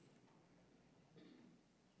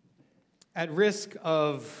At risk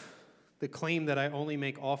of the claim that I only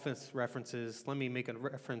make Office references, let me make a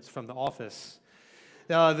reference from The Office.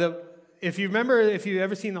 If you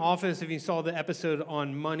ever seen The Office, if you saw the episode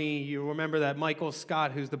on money, you remember that Michael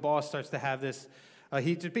Scott, who's the boss, starts to have this,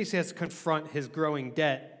 he just basically has to confront his growing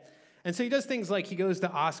debt. And so he does things like he goes to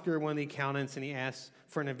Oscar, one of the accountants, and he asks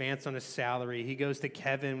for an advance on his salary. He goes to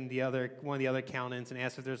Kevin, one of the other accountants, and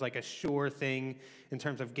asks if there's like a sure thing in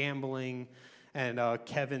terms of gambling. And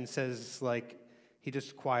Kevin says, like, he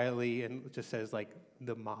just quietly and just says, like,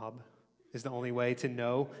 the mob is the only way to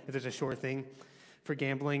know if there's a sure thing for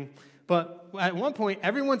gambling. But at one point,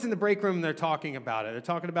 everyone's in the break room and they're talking about it. They're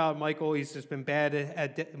talking about Michael. He's just been bad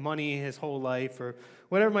at money his whole life or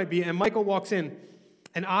whatever it might be. And Michael walks in,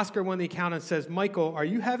 and Oscar, one of the accountants, says, "Michael, are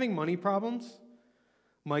you having money problems?"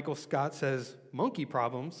 Michael Scott says, "Monkey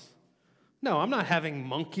problems?" "No, I'm not having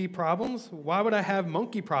monkey problems. Why would I have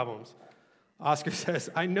monkey problems?" Oscar says,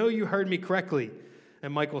 "I know you heard me correctly."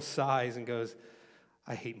 And Michael sighs and goes,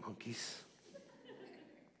 "I hate monkeys."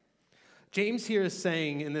 James here is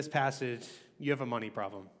saying in this passage, you have a money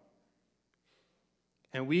problem.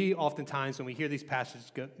 And we oftentimes, when we hear these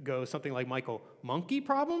passages go something like, "Michael, monkey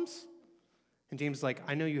problems?" And James is like,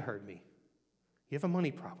 "I know you heard me. You have a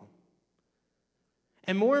money problem."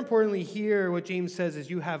 And more importantly here, what James says is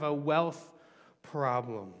you have a wealth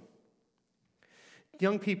problem.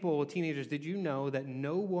 Young people, teenagers, did you know that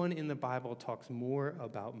no one in the Bible talks more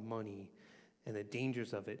about money and the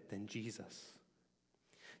dangers of it than Jesus?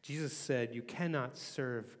 Jesus said you cannot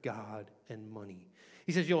serve God and money.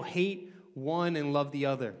 He says you'll hate one and love the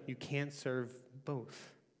other. You can't serve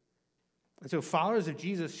both. And so followers of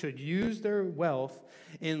Jesus should use their wealth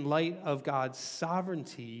in light of God's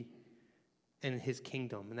sovereignty and his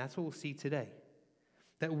kingdom. And that's what we'll see today.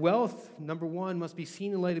 That wealth, number one, must be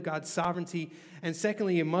seen in light of God's sovereignty. And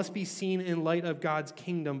secondly, it must be seen in light of God's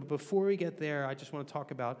kingdom. But before we get there, I just want to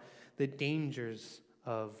talk about the dangers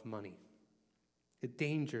of money. The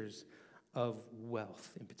dangers of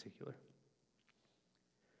wealth in particular.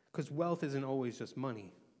 Because wealth isn't always just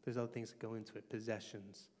money. There's other things that go into it.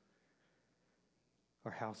 Possessions,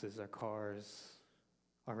 our houses, our cars,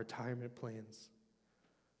 our retirement plans.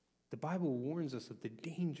 The Bible warns us of the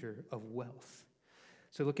danger of wealth.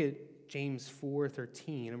 So look at James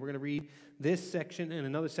 4:13, and we're going to read this section and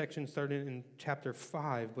another section starting in chapter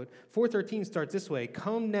 5. But 4:13 starts this way: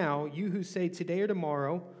 "Come now, you who say today or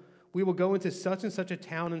tomorrow, we will go into such and such a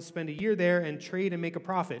town and spend a year there and trade and make a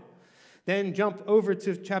profit." Then jump over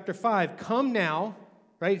to chapter 5. "Come now,"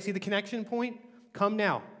 right? See the connection point? "Come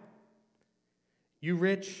now. You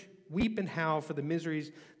rich, weep and howl for the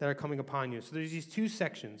miseries that are coming upon you." So there's these two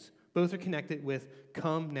sections. Both are connected with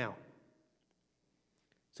 "come now."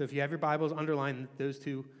 So if you have your Bibles, underline those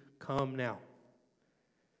two, "come now."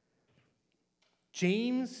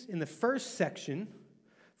 James, in the first section,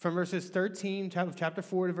 from verses 13 of chapter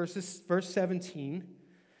 4 to verse 17,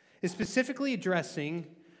 is specifically addressing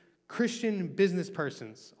Christian business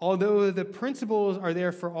persons, although the principles are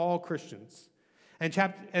there for all Christians.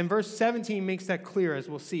 And verse 17 makes that clear, as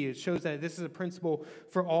we'll see. It shows that this is a principle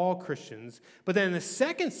for all Christians. But then in the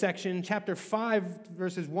second section, chapter 5,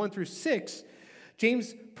 verses 1 through 6,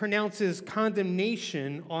 James pronounces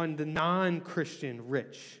condemnation on the non-Christian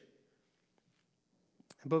rich.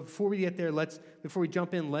 But before we get there, before we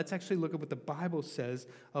jump in, let's actually look at what the Bible says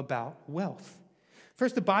about wealth.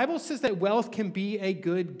 First, the Bible says that wealth can be a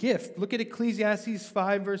good gift. Look at Ecclesiastes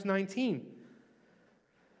 5, verse 19.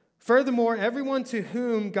 "Furthermore, everyone to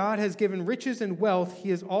whom God has given riches and wealth,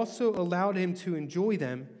 he has also allowed him to enjoy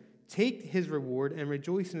them, take his reward, and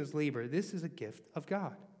rejoice in his labor. This is a gift of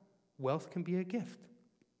God." Wealth can be a gift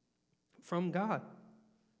from God.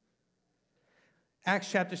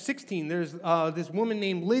 Acts chapter 16, there's this woman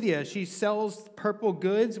named Lydia. She sells purple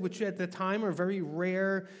goods, which at the time are very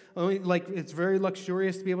rare. It's very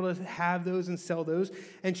luxurious to be able to have those and sell those.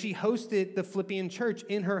 And she hosted the Philippian church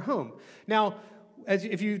in her home. Now,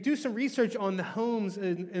 if you do some research on the homes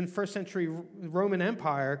in first century Roman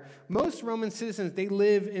Empire, most Roman citizens, they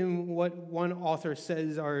live in what one author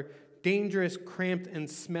says are dangerous, cramped, and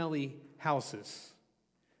smelly houses.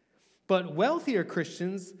 But wealthier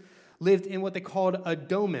Christians lived in what they called a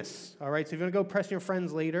domus. All right, so if you want to go press your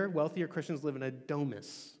friends later, wealthier Christians live in a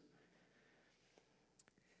domus.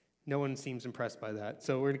 No one seems impressed by that,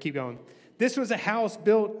 so we're going to keep going. This was a house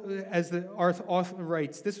built, as the author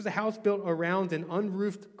writes, this was a house built around an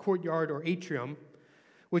unroofed courtyard or atrium,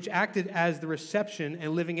 which acted as the reception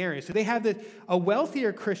and living area. So they have a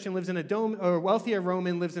wealthier Christian lives in a dome, or a wealthier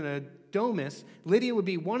Roman lives in a domus. Lydia would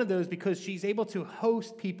be one of those because she's able to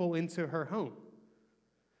host people into her home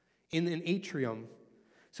in an atrium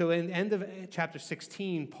So in the end of chapter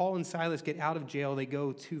 16, Paul and Silas get out of jail. They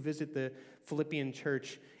go to visit the Philippian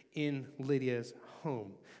church in Lydia's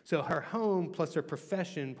home. So her home plus her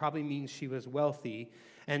profession probably means she was wealthy,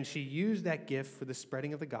 and she used that gift for the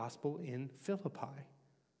spreading of the gospel in Philippi.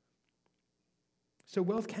 So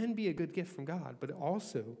wealth can be a good gift from God, but it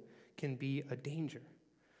also can be a danger.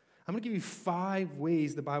 I'm going to give you 5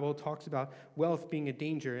 ways the Bible talks about wealth being a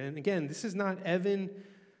danger. And again, this is not Evan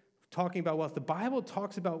talking about wealth. The Bible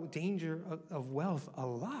talks about danger of wealth a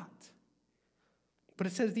lot. But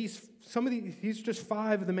it says these are just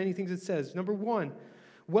 5 of the many things it says. Number 1,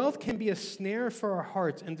 wealth can be a snare for our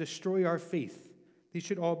hearts and destroy our faith. These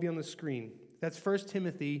should all be on the screen. That's 1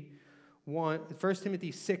 Timothy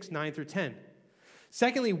 6, 9 through 10.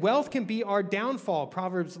 Secondly, wealth can be our downfall,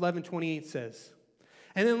 Proverbs 11:28 says.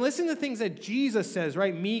 And then listen to things that Jesus says,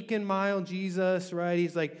 right? Meek and mild Jesus, right?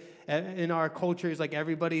 He's like, in our culture, he's like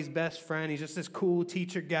everybody's best friend. He's just this cool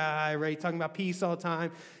teacher guy, right? Talking about peace all the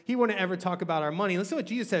time. He wouldn't ever talk about our money. Listen to what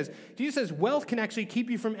Jesus says. Jesus says, wealth can actually keep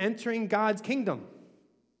you from entering God's kingdom.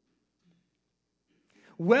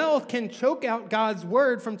 Wealth can choke out God's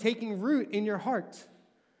word from taking root in your heart.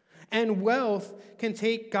 And wealth can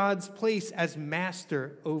take God's place as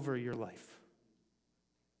master over your life.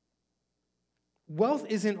 Wealth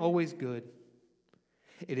isn't always good.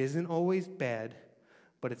 It isn't always bad,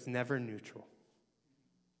 but it's never neutral.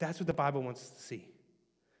 That's what the Bible wants us to see.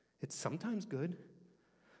 It's sometimes good,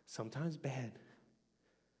 sometimes bad,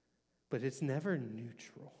 but it's never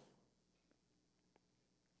neutral.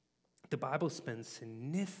 The Bible spends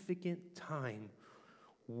significant time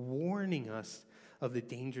warning us of the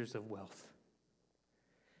dangers of wealth.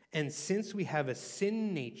 And since we have a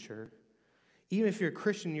sin nature, even if you're a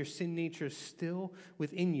Christian, your sin nature is still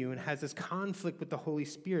within you and has this conflict with the Holy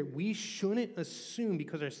Spirit. We shouldn't assume,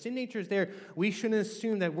 because our sin nature is there, we shouldn't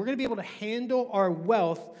assume that we're going to be able to handle our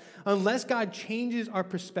wealth unless God changes our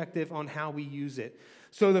perspective on how we use it.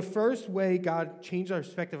 So the first way God changed our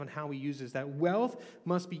perspective on how we use it is that wealth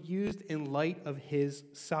must be used in light of his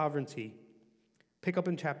sovereignty. Pick up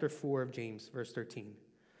in chapter 4 of James, verse 13.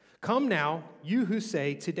 Come now, you who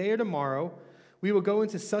say, today or tomorrow, we will go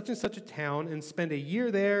into such and such a town and spend a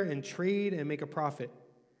year there and trade and make a profit.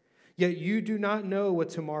 Yet you do not know what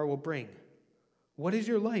tomorrow will bring. What is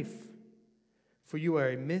your life? For you are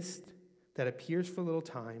a mist that appears for a little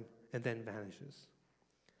time and then vanishes.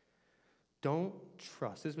 Don't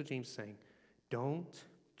trust, this is what James is saying, don't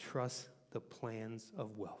trust the plans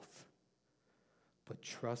of wealth, but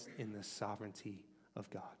trust in the sovereignty of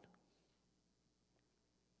God.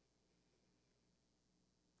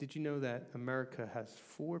 Did you know that America has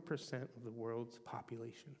 4% of the world's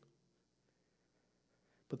population?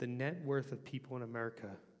 But the net worth of people in America,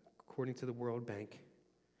 according to the World Bank,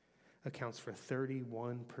 accounts for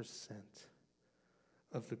 31%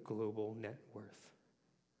 of the global net worth.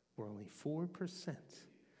 We're only 4%.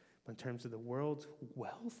 But in terms of the world's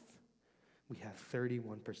wealth, we have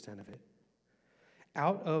 31% of it.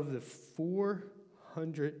 Out of the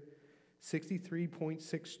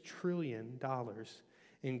 $463.6 trillion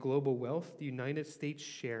in global wealth, the United States'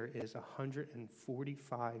 share is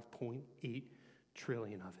 $145.8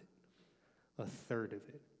 trillion of it, a third of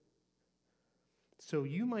it. So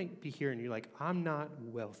you might be here and you're like, I'm not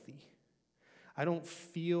wealthy. I don't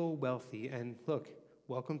feel wealthy. And look,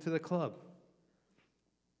 welcome to the club.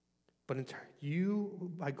 But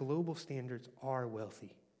you, by global standards, are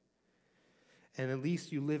wealthy. And at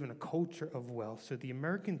least you live in a culture of wealth. So the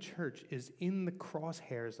American church is in the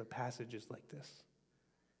crosshairs of passages like this.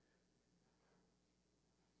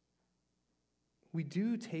 We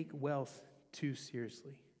do take wealth too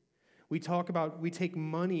seriously. We take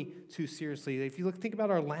money too seriously. If you think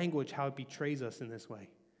about our language, how it betrays us in this way.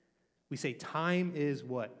 We say time is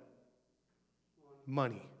what?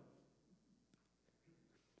 Money.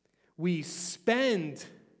 We spend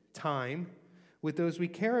time with those we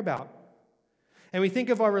care about. And we think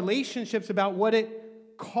of our relationships about what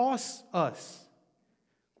it costs us.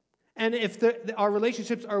 And if our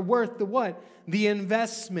relationships are worth the what? The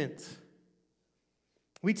investment.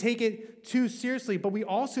 We take it too seriously, but we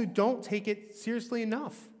also don't take it seriously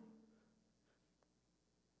enough.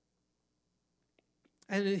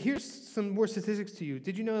 And here's some more statistics to you.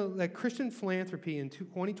 Did you know that Christian philanthropy in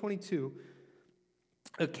 2022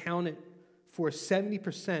 accounted for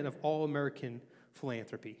 70% of all American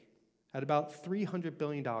philanthropy at about $300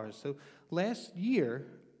 billion? So last year,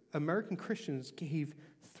 American Christians gave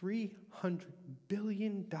 $300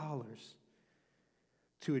 billion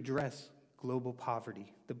to address global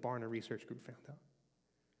poverty, the Barna Research Group found out.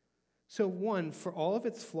 So one, for all of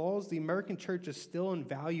its flaws, the American church is still in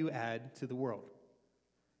value add to the world.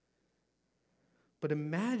 But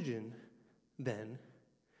imagine then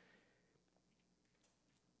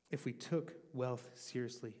if we took wealth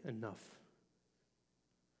seriously enough.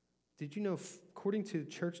 Did you know, according to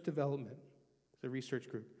Church Development, the research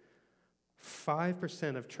group,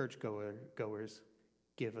 5% of churchgoers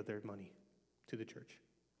give of their money to the church.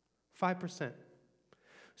 5%.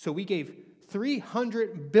 So we gave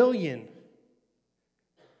 $300 billion,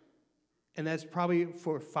 and that's probably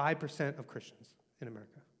for 5% of Christians in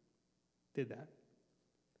America did that.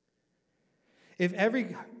 If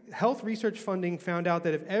every health research funding found out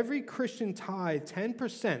that if every Christian tithe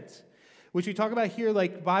 10%, which we talk about here,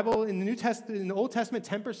 like Bible in the New Testament, in the Old Testament,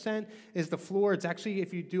 10% is the floor. It's actually,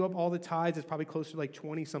 if you do up all the tithes, it's probably closer to like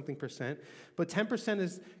 20-something%. But 10%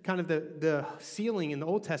 is kind of the ceiling in the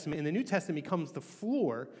Old Testament. In the New Testament becomes the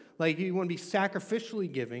floor. Like you want to be sacrificially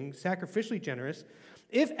giving, sacrificially generous.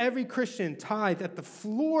 If every Christian tithed at the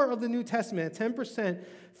floor of the New Testament at 10%,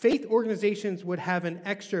 faith organizations would have an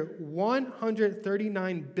extra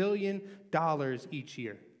 $139 billion each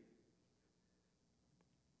year.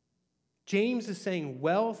 James is saying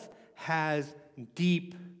wealth has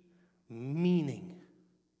deep meaning.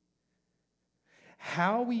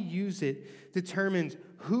 How we use it determines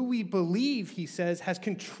who we believe, he says, has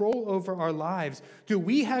control over our lives. Do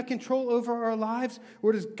we have control over our lives,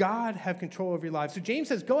 or does God have control over your lives? So James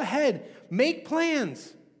says, go ahead, make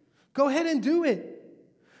plans. Go ahead and do it.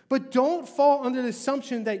 But don't fall under the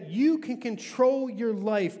assumption that you can control your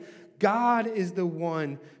life. God is the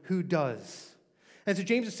one who does. And so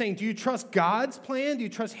James is saying, do you trust God's plan? Do you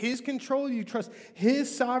trust his control? Do you trust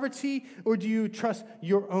his sovereignty? Or do you trust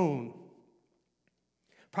your own?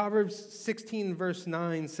 Proverbs 16 verse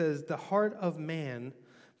 9 says, the heart of man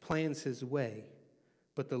plans his way,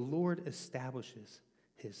 but the Lord establishes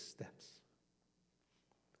his steps.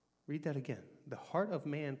 Read that again. The heart of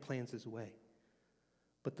man plans his way,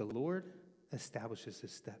 but the Lord establishes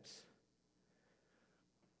his steps.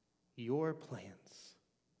 Your plans,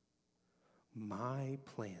 my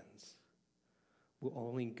plans, will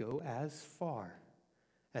only go as far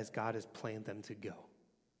as God has planned them to go.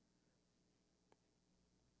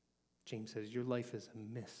 James says, your life is a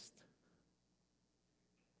mist.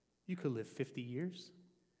 You could live 50 years.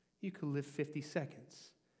 You could live 50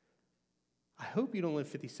 seconds. I hope you don't live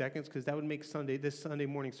 50 seconds, because that would make this Sunday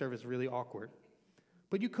morning service really awkward.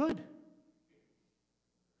 But you could.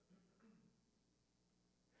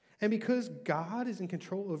 And because God is in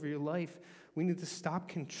control over your life, we need to stop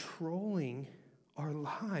controlling our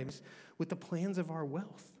lives with the plans of our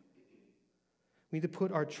wealth. We need to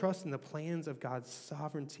put our trust in the plans of God's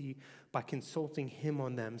sovereignty by consulting him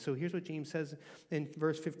on them. So here's what James says in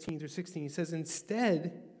verse 15 through 16. He says,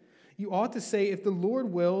 instead, you ought to say, if the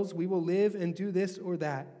Lord wills, we will live and do this or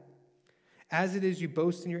that. As it is, you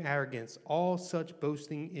boast in your arrogance. All such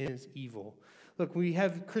boasting is evil. Look, we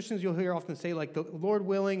have Christians you'll hear often say, like, the Lord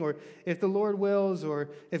willing, or if the Lord wills, or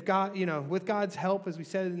if God, with God's help, as we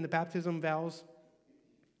said in the baptism vows.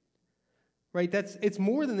 Right? It's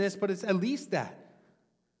more than this, but it's at least that.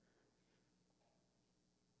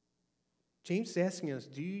 James is asking us,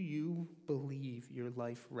 do you believe your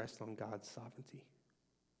life rests on God's sovereignty?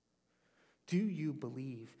 Do you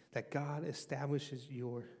believe that God establishes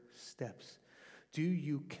your steps? Do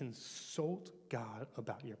you consult God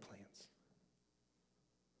about your plans?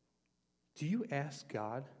 Do you ask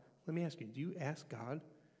God, let me ask you, do you ask God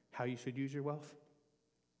how you should use your wealth?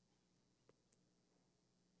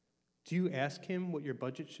 Do you ask him what your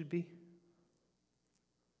budget should be?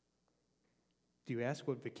 Do you ask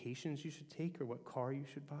what vacations you should take, or what car you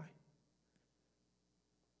should buy?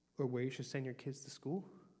 Or where you should send your kids to school?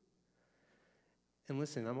 And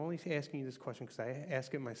listen, I'm only asking you this question because I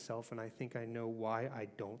ask it myself, and I think I know why I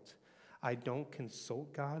don't. I don't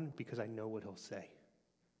consult God because I know what he'll say.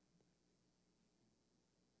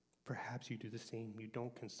 Perhaps you do the same. You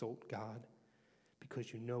don't consult God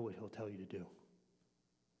because you know what he'll tell you to do.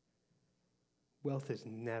 Wealth is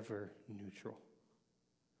never neutral.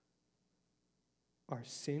 Our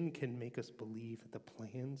sin can make us believe that the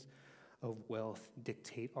plans of wealth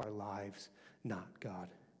dictate our lives, not God.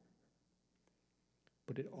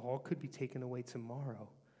 But it all could be taken away tomorrow,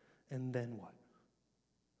 and then what?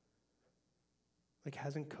 Like,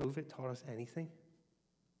 hasn't COVID taught us anything?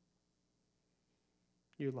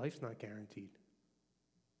 Your life's not guaranteed.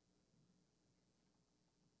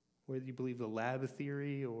 Whether you believe the lab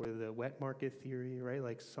theory or the wet market theory, right?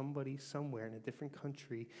 Like, somebody somewhere in a different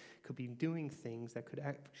country could be doing things that could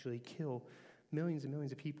actually kill millions and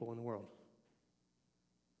millions of people in the world.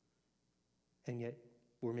 And yet,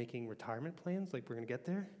 we're making retirement plans like we're going to get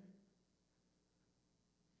there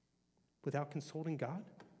without consulting God?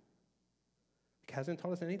 It hasn't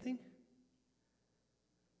taught us anything?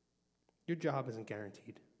 Your job isn't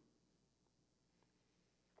guaranteed.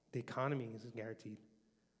 The economy isn't guaranteed.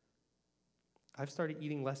 I've started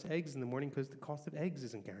eating less eggs in the morning because the cost of eggs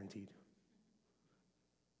isn't guaranteed.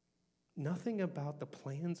 Nothing about the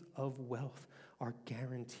plans of wealth are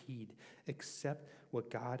guaranteed except what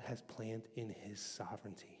God has planned in his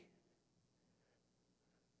sovereignty.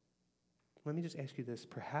 Let me just ask you this.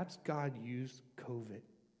 Perhaps God used COVID.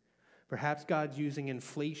 Perhaps God's using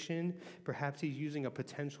inflation. Perhaps he's using a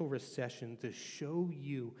potential recession to show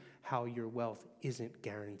you how your wealth isn't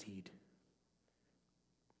guaranteed.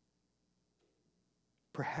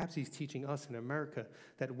 Perhaps he's teaching us in America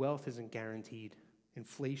that wealth isn't guaranteed.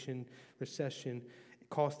 Inflation, recession,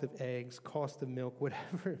 cost of eggs, cost of milk,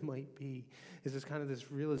 whatever it might be, is this kind of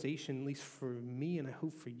this realization, at least for me and I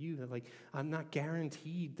hope for you, that like I'm not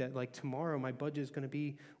guaranteed that like tomorrow my budget is going to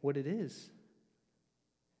be what it is.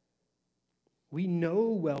 We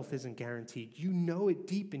know wealth isn't guaranteed. You know it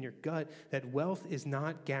deep in your gut that wealth is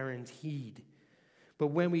not guaranteed. But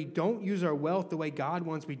when we don't use our wealth the way God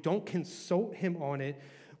wants, we don't consult him on it,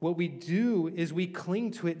 what we do is we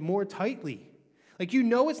cling to it more tightly. Like, you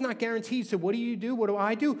know it's not guaranteed, so what do? What do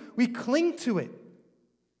I do? We cling to it.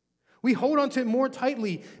 We hold on to it more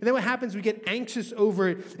tightly, and then what happens, we get anxious over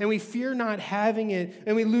it, and we fear not having it,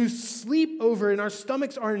 and we lose sleep over it, and our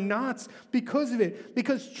stomachs are knots because of it.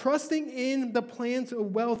 Because trusting in the plans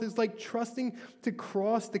of wealth is like trusting to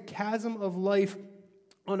cross the chasm of life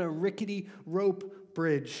on a rickety rope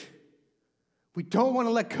bridge. We don't want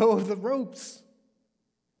to let go of the ropes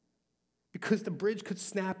because the bridge could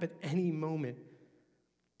snap at any moment.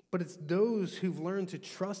 But it's those who've learned to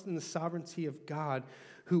trust in the sovereignty of God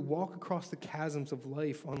who walk across the chasms of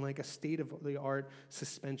life on like a state-of-the-art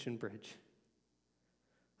suspension bridge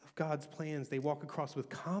of God's plans. They walk across with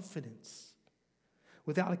confidence,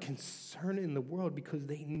 without a concern in the world, because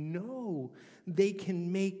they know they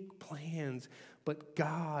can make plans, but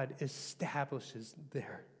God establishes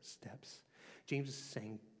their steps. James is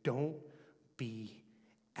saying, don't be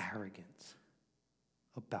arrogant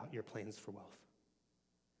about your plans for wealth.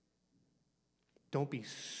 Don't be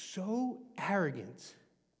so arrogant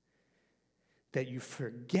that you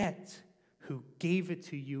forget who gave it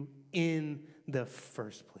to you in the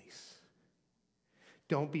first place.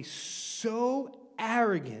 Don't be so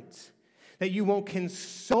arrogant that you won't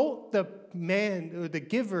consult the man or the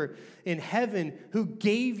giver in heaven who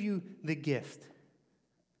gave you the gift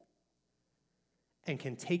and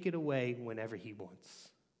can take it away whenever he wants.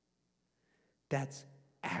 That's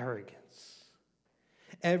arrogance.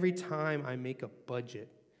 Every time I make a budget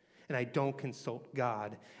and I don't consult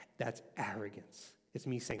God, that's arrogance. It's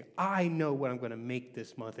me saying, I know what I'm going to make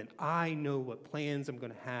this month, and I know what plans I'm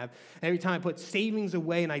going to have. And every time I put savings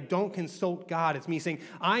away and I don't consult God, it's me saying,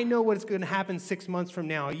 I know what's going to happen 6 months from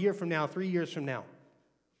now, a year from now, 3 years from now.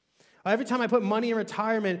 Every time I put money in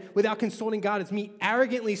retirement without consulting God, it's me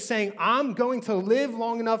arrogantly saying, I'm going to live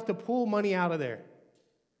long enough to pull money out of there.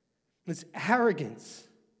 It's arrogance.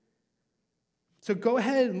 So go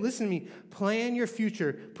ahead and listen to me. Plan your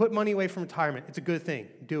future. Put money away from retirement. It's a good thing.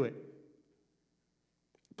 Do it.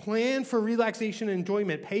 Plan for relaxation and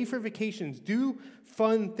enjoyment. Pay for vacations. Do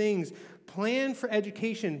fun things. Plan for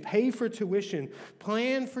education. Pay for tuition.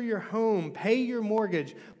 Plan for your home. Pay your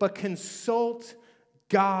mortgage. But consult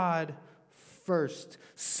God first.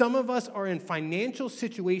 Some of us are in financial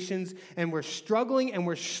situations and we're struggling and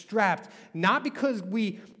we're strapped, not because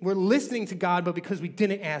we were listening to God, but because we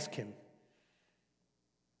didn't ask him.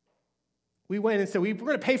 We went and said, we're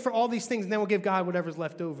going to pay for all these things and then we'll give God whatever's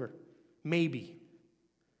left over. Maybe.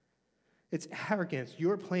 It's arrogance.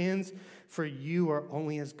 Your plans for you are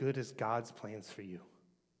only as good as God's plans for you.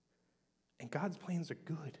 And God's plans are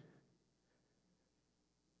good.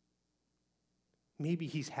 Maybe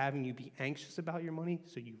he's having you be anxious about your money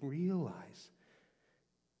so you realize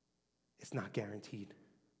it's not guaranteed.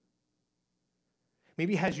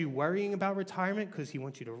 Maybe he has you worrying about retirement because he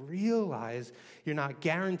wants you to realize you're not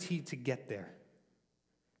guaranteed to get there.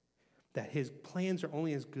 That his plans are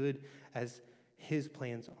only as good as his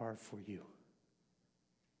plans are for you.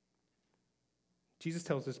 Jesus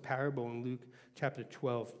tells this parable in Luke chapter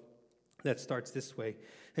 12 that starts this way.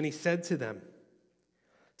 And he said to them,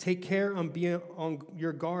 take care on being on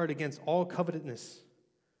your guard against all covetousness,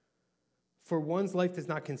 for one's life does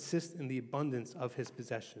not consist in the abundance of his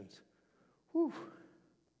possessions. Whew.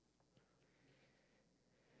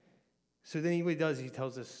 So then what he does, he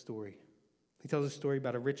tells this story. He tells a story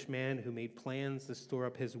about a rich man who made plans to store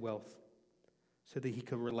up his wealth so that he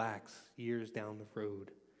could relax years down the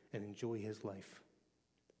road and enjoy his life.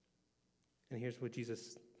 And here's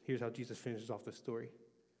how Jesus finishes off the story.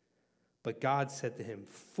 But God said to him,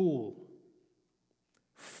 fool,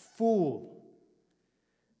 Fool,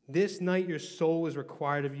 this night your soul is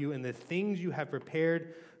required of you, and the things you have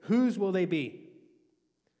prepared, whose will they be?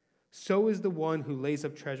 So is the one who lays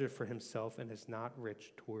up treasure for himself and is not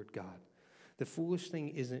rich toward God. The foolish thing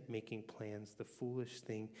isn't making plans. The foolish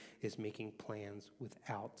thing is making plans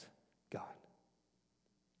without God.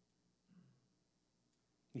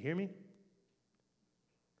 You hear me?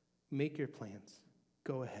 Make your plans.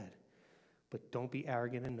 Go ahead. But don't be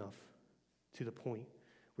arrogant enough to the point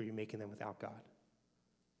where you're making them without God.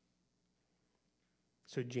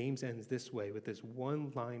 So James ends this way with this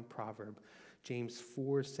one-line proverb, James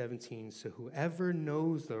 4:17. So whoever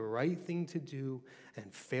knows the right thing to do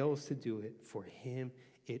and fails to do it, for him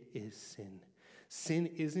it is sin. Sin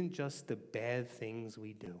isn't just the bad things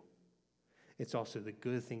we do. It's also the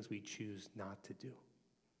good things we choose not to do.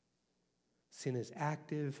 Sin is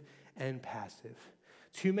active and passive.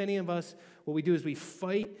 Too many of us, what we do is we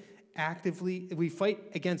fight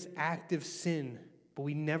against active sin, but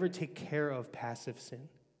we never take care of passive sin.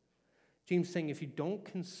 James is saying if you don't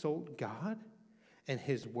consult God and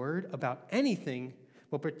his word about anything,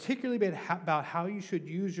 but particularly about how you should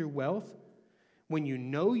use your wealth, when you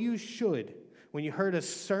know you should, when you heard a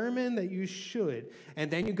sermon that you should, and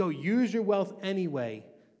then you go use your wealth anyway,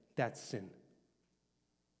 that's sin.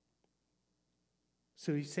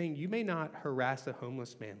 So he's saying you may not harass a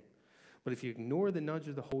homeless man, but if you ignore the nudge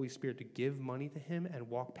of the Holy Spirit to give money to him and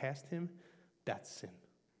walk past him, that's sin.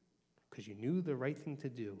 Because you knew the right thing to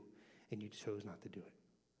do and you chose not to do it.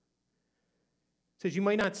 It says you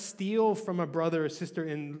might not steal from a brother or sister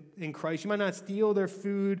in Christ. You might not steal their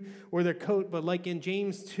food or their coat, but like in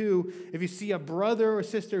James 2, if you see a brother or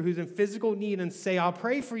sister who's in physical need and say, I'll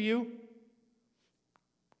pray for you,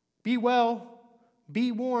 be well,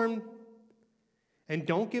 be warm, and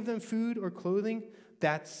don't give them food or clothing,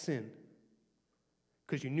 that's sin.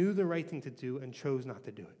 Because you knew the right thing to do and chose not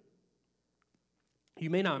to do it. You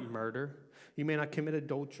may not murder. You may not commit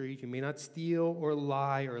adultery. You may not steal or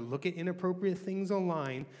lie or look at inappropriate things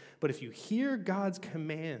online. But if you hear God's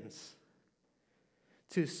commands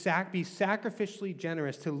to be sacrificially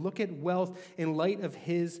generous, to look at wealth in light of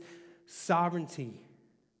his sovereignty,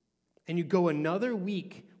 and you go another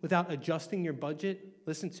week without adjusting your budget,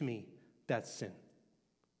 listen to me, that's sin.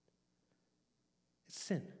 It's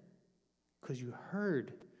sin. Because you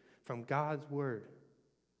heard from God's word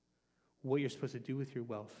what you're supposed to do with your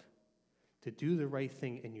wealth, to do the right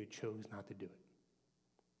thing, and you chose not to do it.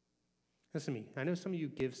 Listen to me. I know some of you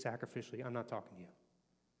give sacrificially. I'm not talking to you.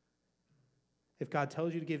 If God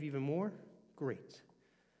tells you to give even more, great.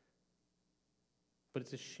 But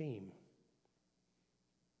it's a shame.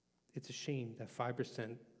 It's a shame that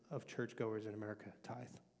 5% of churchgoers in America tithe.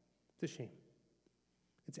 It's a shame.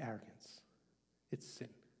 It's arrogance. It's sin.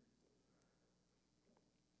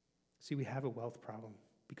 See, we have a wealth problem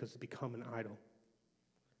because it's become an idol.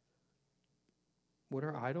 What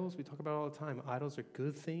are idols? We talk about it all the time. Idols are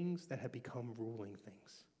good things that have become ruling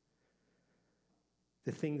things.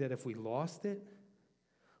 The thing that if we lost it,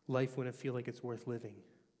 life wouldn't feel like it's worth living.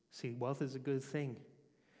 See, wealth is a good thing.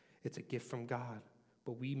 It's a gift from God,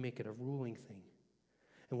 but we make it a ruling thing.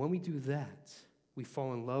 And when we do that, we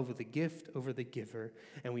fall in love with the gift over the giver,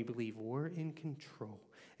 and we believe we're in control.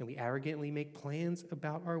 And we arrogantly make plans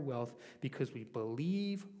about our wealth because we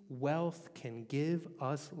believe wealth can give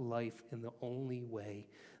us life in the only way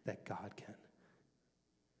that God can.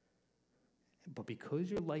 But because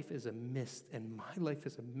your life is a mist, and my life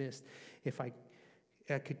is a mist, if I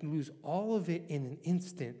could lose all of it in an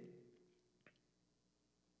instant.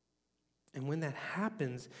 And when that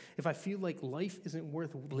happens, if I feel like life isn't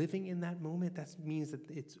worth living in that moment, that means that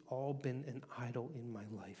it's all been an idol in my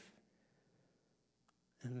life.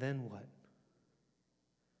 And then what?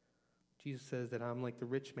 Jesus says that I'm like the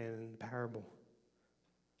rich man in the parable,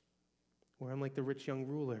 or I'm like the rich young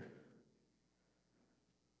ruler.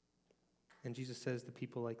 And Jesus says to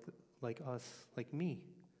people like us, like me,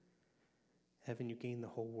 haven't you gained the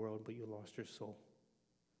whole world, but you lost your soul?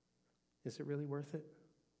 Is it really worth it?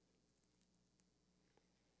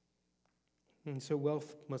 And so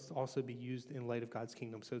wealth must also be used in light of God's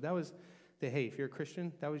kingdom. So that was hey, if you're a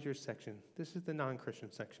Christian, that was your section. This is the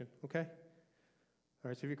non-Christian section, okay? All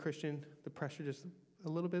right, so if you're a Christian, the pressure just a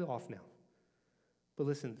little bit off now. But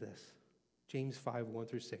listen to this. James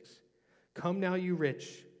 5:1-6. Come now, you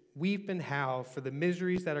rich, weep and howl for the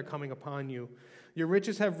miseries that are coming upon you. Your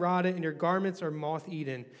riches have rotted, and your garments are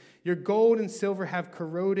moth-eaten. Your gold and silver have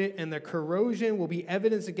corroded, and their corrosion will be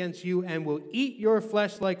evidence against you and will eat your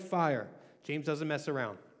flesh like fire. James doesn't mess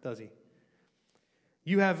around, does he?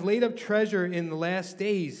 You have laid up treasure in the last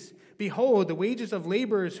days. Behold, the wages of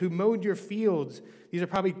laborers who mowed your fields, these are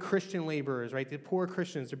probably Christian laborers, right? The poor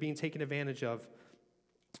Christians are being taken advantage of,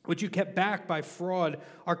 which you kept back by fraud,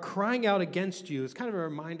 are crying out against you. It's kind of a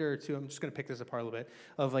reminder to, I'm just going to pick this apart a little bit,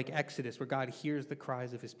 of like Exodus, where God hears the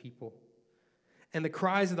cries of his people. And the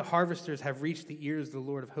cries of the harvesters have reached the ears of the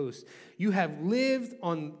Lord of hosts. You have lived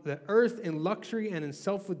on the earth in luxury and in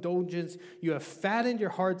self-indulgence. You have fattened your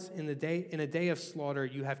hearts in a day of slaughter.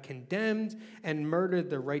 You have condemned and murdered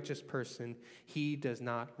the righteous person. He does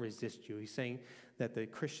not resist you. He's saying that the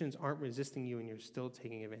Christians aren't resisting you and you're still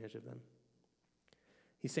taking advantage of them.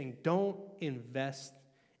 He's saying, don't invest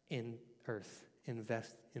in earth.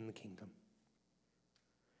 Invest in the kingdom.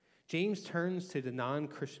 James turns to the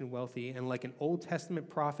non-Christian wealthy, and like an Old Testament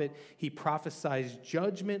prophet, he prophesies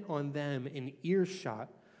judgment on them in earshot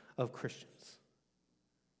of Christians.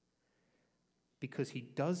 Because he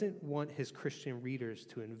doesn't want his Christian readers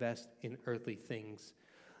to invest in earthly things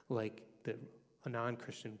like a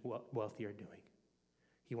non-Christian wealthy are doing.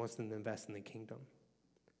 He wants them to invest in the kingdom.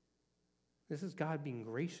 This is God being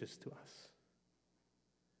gracious to us.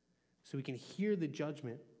 So we can hear the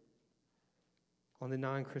judgment on the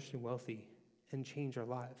non-Christian wealthy and change our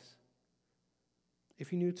lives.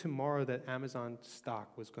 If you knew tomorrow that Amazon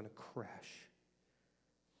stock was going to crash,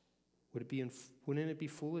 wouldn't it be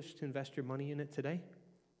foolish to invest your money in it today?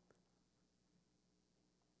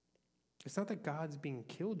 It's not that God's being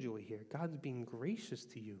killjoy here. God's being gracious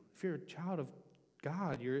to you. If you're a child of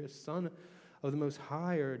God, you're a son of the Most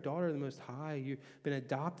High or a daughter of the Most High. You've been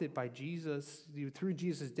adopted by Jesus. Through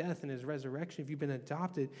Jesus' death and his resurrection, if you've been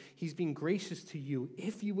adopted, he's being gracious to you.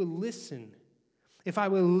 If you will listen, if I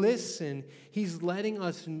will listen, he's letting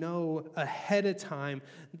us know ahead of time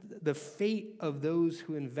the fate of those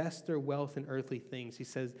who invest their wealth in earthly things. He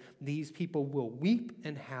says, these people will weep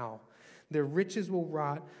and howl. Their riches will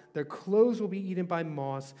rot, their clothes will be eaten by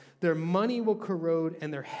moths, their money will corrode,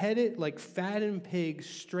 and they're headed like fattened pigs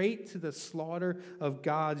straight to the slaughter of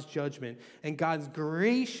God's judgment. And God's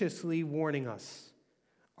graciously warning us,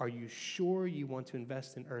 are you sure you want to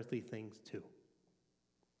invest in earthly things too?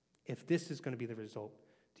 If this is going to be the result,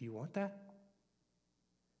 do you want that?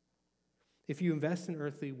 If you invest in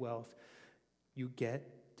earthly wealth, you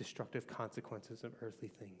get destructive consequences of earthly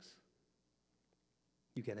things.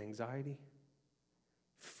 You get anxiety,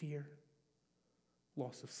 fear,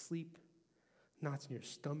 loss of sleep, knots in your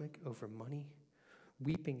stomach over money,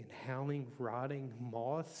 weeping and howling, rotting,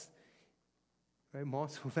 moths. Right?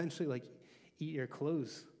 Moths will eventually eat your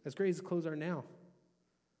clothes. As great as the clothes are now.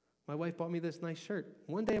 My wife bought me this nice shirt.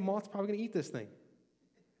 One day a moth's probably going to eat this thing.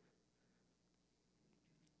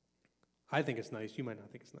 I think it's nice. You might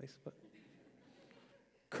not think it's nice, but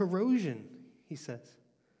corrosion, he says.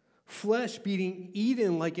 Flesh being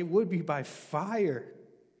eaten like it would be by fire.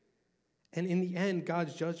 And in the end,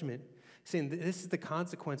 God's judgment, saying this is the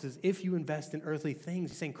consequences if you invest in earthly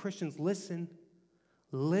things. He's saying, Christians, listen.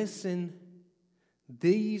 Listen.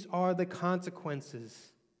 These are the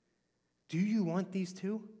consequences. Do you want these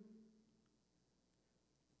too?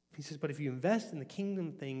 He says, but if you invest in the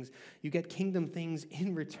kingdom things, you get kingdom things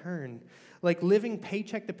in return. Like living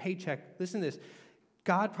paycheck to paycheck. Listen to this.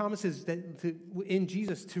 God promises that in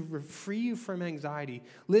Jesus to free you from anxiety.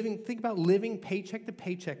 Think about living paycheck to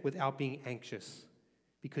paycheck without being anxious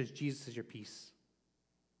because Jesus is your peace.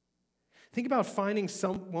 Think about finding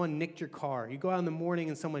someone nicked your car. You go out in the morning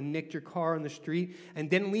and someone nicked your car on the street and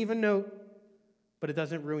didn't leave a note, but it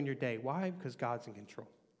doesn't ruin your day. Why? Because God's in control.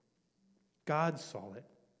 God saw it,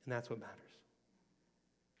 and that's what matters.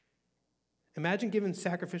 Imagine giving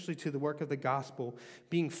sacrificially to the work of the gospel,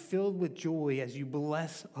 being filled with joy as you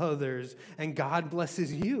bless others and God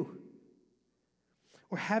blesses you.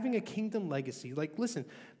 Or having a kingdom legacy. Listen,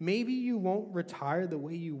 maybe you won't retire the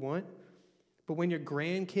way you want, but when your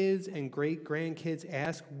grandkids and great-grandkids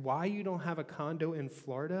ask why you don't have a condo in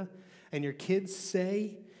Florida, and your kids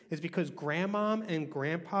say it's because grandma and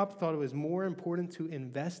grandpa thought it was more important to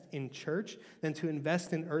invest in church than to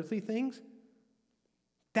invest in earthly things,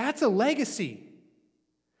 that's a legacy.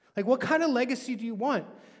 What kind of legacy do you want?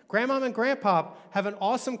 Grandma and grandpa have an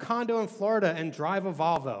awesome condo in Florida and drive a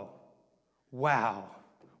Volvo. Wow.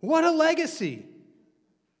 What a legacy.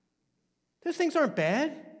 Those things aren't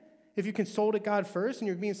bad if you consulted God first and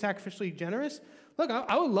you're being sacrificially generous. Look,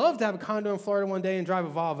 I would love to have a condo in Florida one day and drive a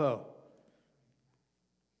Volvo.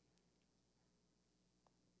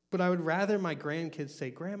 But I would rather my grandkids say,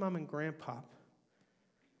 Grandma and Grandpa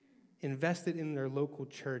invested in their local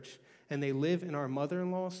church, and they live in our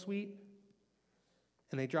mother-in-law suite,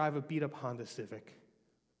 and they drive a beat-up Honda Civic.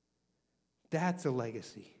 That's a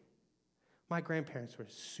legacy. My grandparents were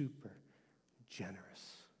super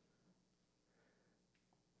generous.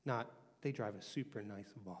 not they drive a super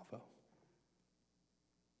nice Volvo.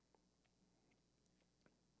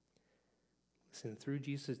 Listen, through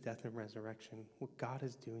Jesus' death and resurrection, what God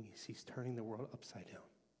is doing is he's turning the world upside down.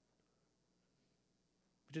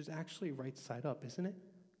 Which is actually right side up, isn't it?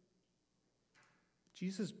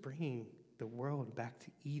 Jesus is bringing the world back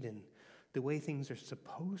to Eden, the way things are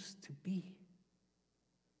supposed to be.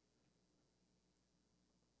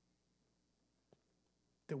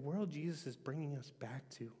 The world Jesus is bringing us back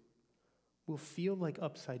to will feel like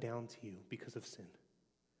upside down to you because of sin.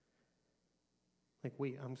 Like,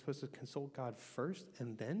 wait, I'm supposed to consult God first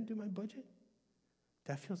and then do my budget?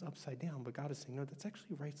 That feels upside down, but God is saying, no, that's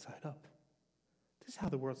actually right side up. This is how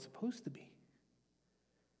the world's supposed to be.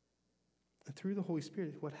 And through the Holy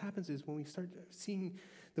Spirit, what happens is when we start seeing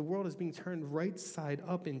the world as being turned right side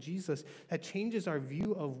up in Jesus, that changes our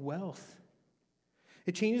view of wealth.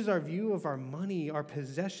 It changes our view of our money, our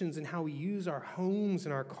possessions, and how we use our homes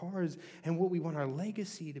and our cars and what we want our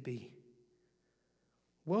legacy to be.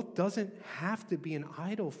 Wealth doesn't have to be an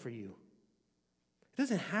idol for you. It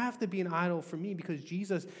doesn't have to be an idol for me because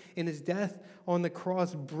Jesus, in his death on the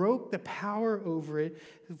cross, broke the power over it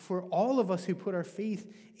for all of us who put our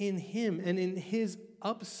faith in him and in his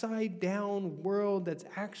upside down world that's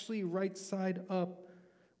actually right side up.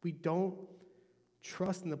 We don't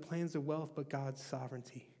trust in the plans of wealth, but God's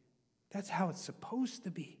sovereignty. That's how it's supposed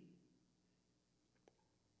to be.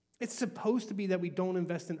 It's supposed to be that we don't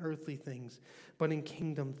invest in earthly things, but in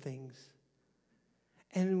kingdom things.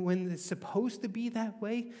 And when it's supposed to be that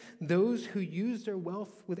way, those who use their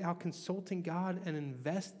wealth without consulting God and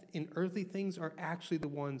invest in earthly things are actually the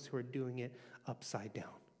ones who are doing it upside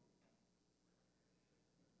down.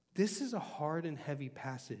 This is a hard and heavy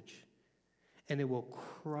passage, and it will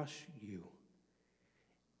crush you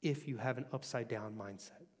if you have an upside down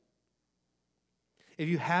mindset. If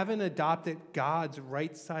you haven't adopted God's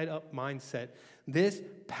right side up mindset, this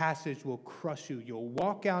passage will crush you. You'll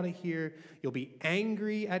walk out of here. You'll be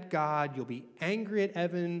angry at God. You'll be angry at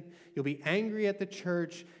Evan. You'll be angry at the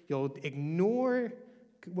church. You'll ignore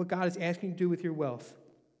what God is asking you to do with your wealth.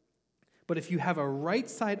 But if you have a right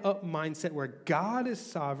side up mindset where God is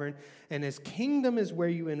sovereign and his kingdom is where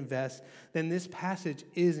you invest, then this passage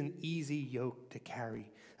is an easy yoke to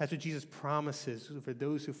carry. That's what Jesus promises for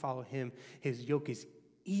those who follow him. His yoke is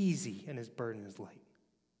easy and his burden is light.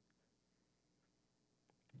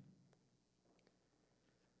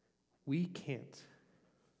 We can't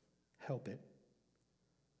help it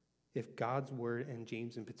if God's word, and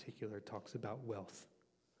James in particular, talks about wealth.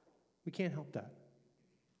 We can't help that.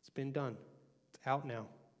 It's been done. It's out now.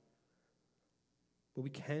 But we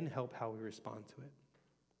can help how we respond to it.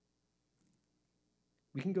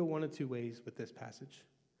 We can go one of two ways with this passage.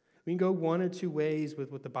 We can go one or two ways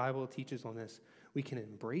with what the Bible teaches on this. We can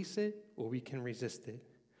embrace it or we can resist it.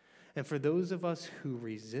 And for those of us who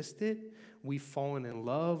resist it, we've fallen in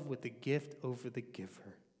love with the gift over the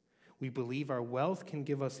giver. We believe our wealth can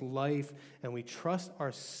give us life, and we trust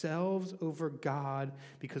ourselves over God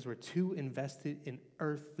because we're too invested in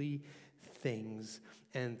earthly things.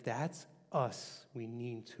 And that's us. We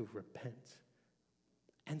need to repent.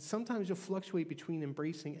 And sometimes you'll fluctuate between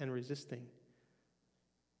embracing and resisting.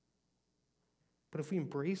 But if we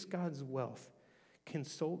embrace God's wealth,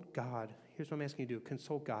 consult God. Here's what I'm asking you to do.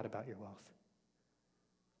 Consult God about your wealth.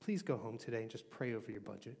 Please go home today and just pray over your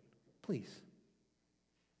budget. Please.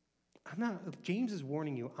 James is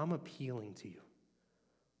warning you. I'm appealing to you.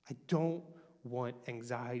 I don't want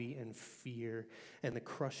anxiety and fear and the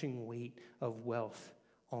crushing weight of wealth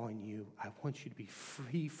on you. I want you to be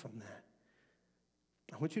free from that.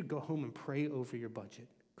 I want you to go home and pray over your budget.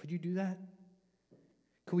 Could you do that?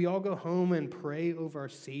 Could we all go home and pray over our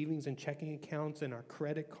savings and checking accounts and our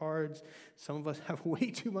credit cards? Some of us have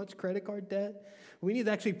way too much credit card debt. We need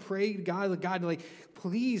to actually pray to God, like,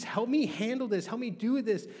 please help me handle this. Help me do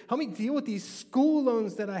this. Help me deal with these school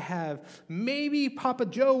loans that I have. Maybe Papa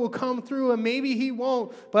Joe will come through and maybe he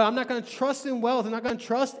won't. But I'm not going to trust in wealth. I'm not going to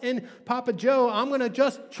trust in Papa Joe. I'm going to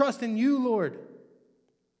just trust in you, Lord.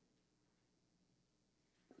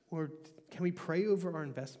 Or can we pray over our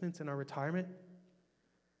investments and our retirement?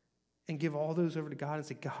 And give all those over to God and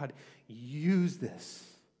say, God, use this.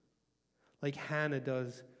 Like Hannah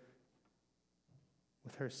does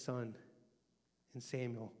with her son and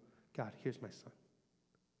Samuel. God, here's my son.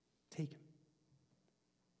 Take him.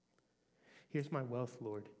 Here's my wealth,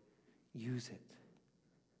 Lord. Use it.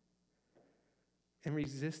 And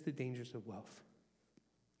resist the dangers of wealth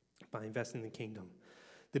by investing in the kingdom.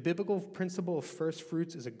 The biblical principle of first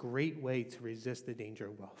fruits is a great way to resist the danger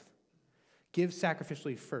of wealth. Give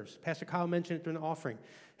sacrificially first. Pastor Kyle mentioned it during the offering.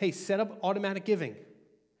 Hey, set up automatic giving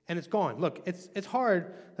and it's gone. Look, it's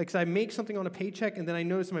hard, like, 'cause I make something on a paycheck, and then I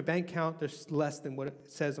notice in my bank account there's less than what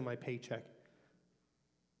it says on my paycheck.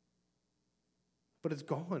 But it's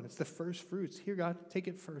gone. It's the first fruits. Here, God, take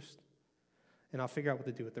it first, and I'll figure out what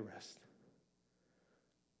to do with the rest.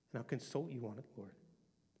 And I'll consult you on it, Lord.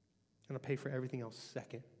 And I'll pay for everything else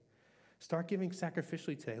second. Start giving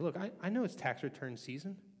sacrificially today. Look, I know it's tax return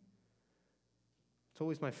season. It's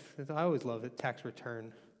always I always love it, tax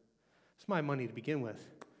return. It's my money to begin with.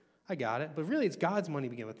 I got it. But really, it's God's money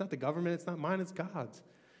to begin with. Not the government. It's not mine. It's God's.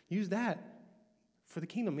 Use that for the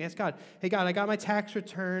kingdom. Ask God, hey, God, I got my tax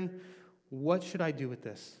return. What should I do with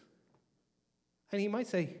this? And he might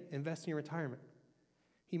say, invest in your retirement.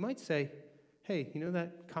 He might say, hey, you know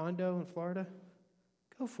that condo in Florida?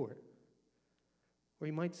 Go for it. Or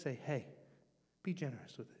he might say, hey, be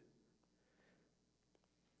generous with it.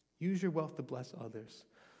 Use your wealth to bless others.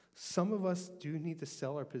 Some of us do need to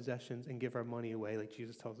sell our possessions and give our money away, like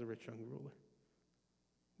Jesus tells the rich young ruler.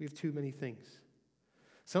 We have too many things.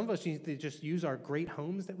 Some of us need to just use our great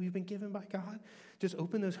homes that we've been given by God. Just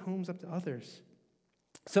open those homes up to others.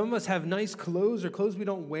 Some of us have nice clothes or clothes we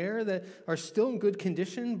don't wear that are still in good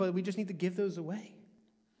condition, but we just need to give those away.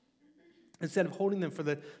 Instead of holding them for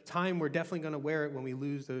the time we're definitely going to wear it when we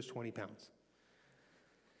lose those 20 pounds.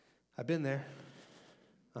 I've been there.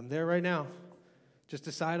 I'm there right now. Just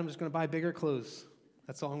decide I'm just going to buy bigger clothes.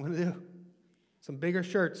 That's all I'm going to do. Some bigger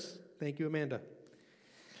shirts. Thank you, Amanda.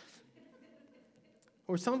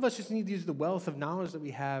 Or some of us just need to use the wealth of knowledge that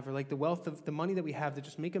we have, or like the wealth of the money that we have to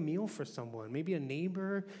just make a meal for someone. Maybe a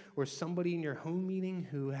neighbor or somebody in your home meeting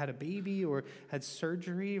who had a baby or had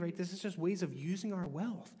surgery, right? This is just ways of using our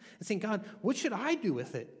wealth and saying, God, what should I do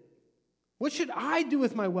with it? What should I do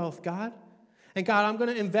with my wealth, God? And God, I'm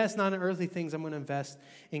going to invest not in earthly things. I'm going to invest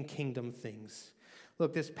in kingdom things.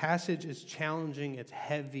 Look, this passage is challenging. It's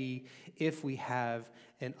heavy if we have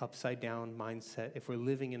an upside-down mindset. If we're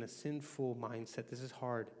living in a sinful mindset, this is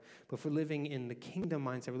hard. But if we're living in the kingdom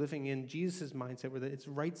mindset, we're living in Jesus' mindset, where it's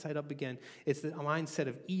right side up again. It's the mindset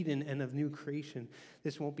of Eden and of new creation.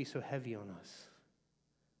 This won't be so heavy on us.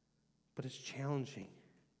 But it's challenging.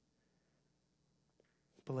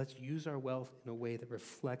 But let's use our wealth in a way that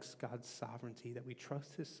reflects God's sovereignty, that we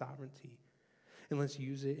trust his sovereignty. And let's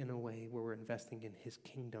use it in a way where we're investing in his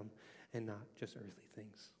kingdom and not just earthly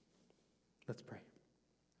things. Let's pray.